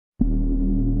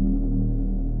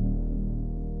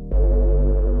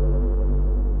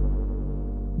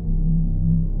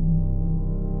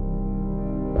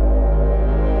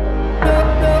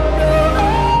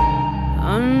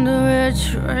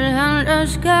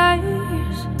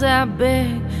eyes, that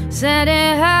big steady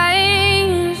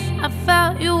eyes, I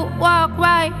felt you walk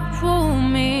right through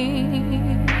me.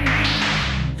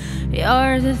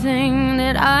 You're the thing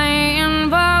that I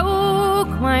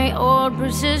invoke, my old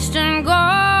persistent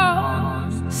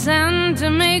ghost, sent to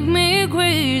make me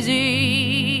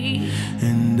crazy.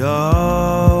 And oh,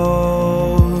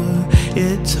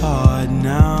 it's hard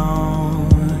now.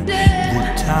 The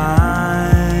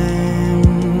time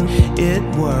it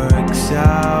works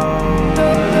out.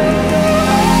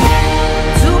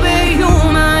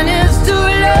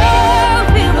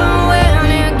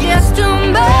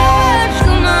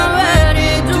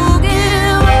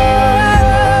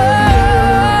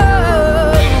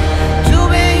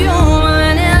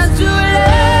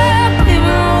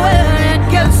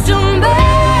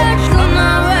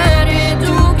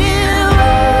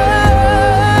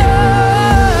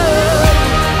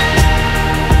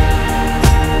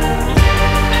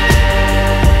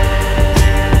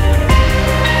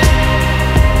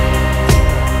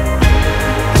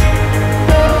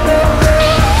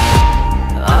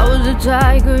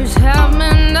 Tigers have me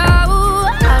now,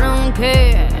 I don't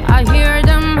care, I hear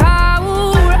them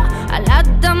howl, I let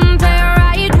them tear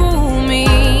right through me.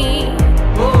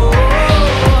 Oh,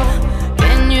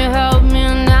 can you help me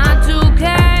not to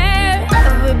care?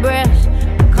 Every breath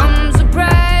becomes a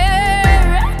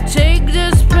prayer, take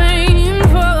this pain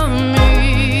from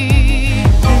me.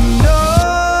 And oh,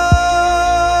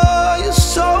 you're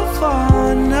so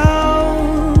far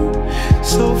now,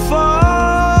 so far.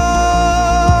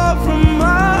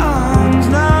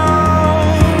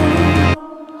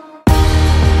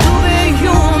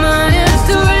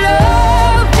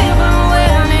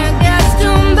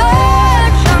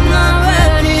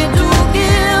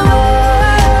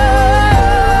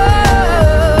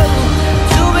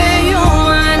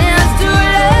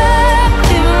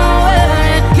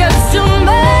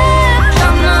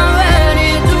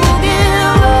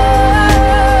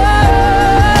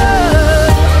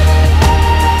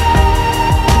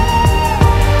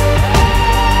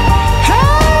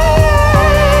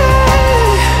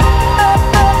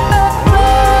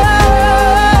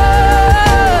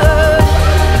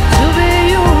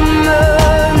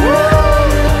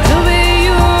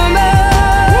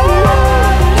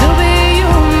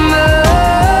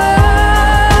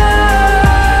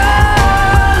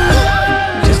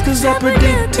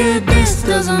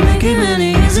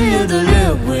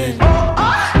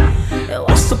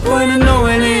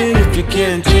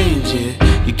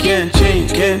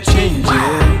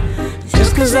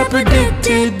 Cause I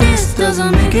predicted this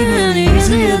doesn't make it any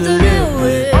easier to live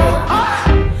with.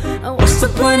 What's the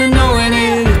point of knowing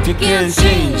it if you can't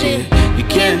change it? You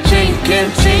can't change,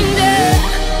 can't change.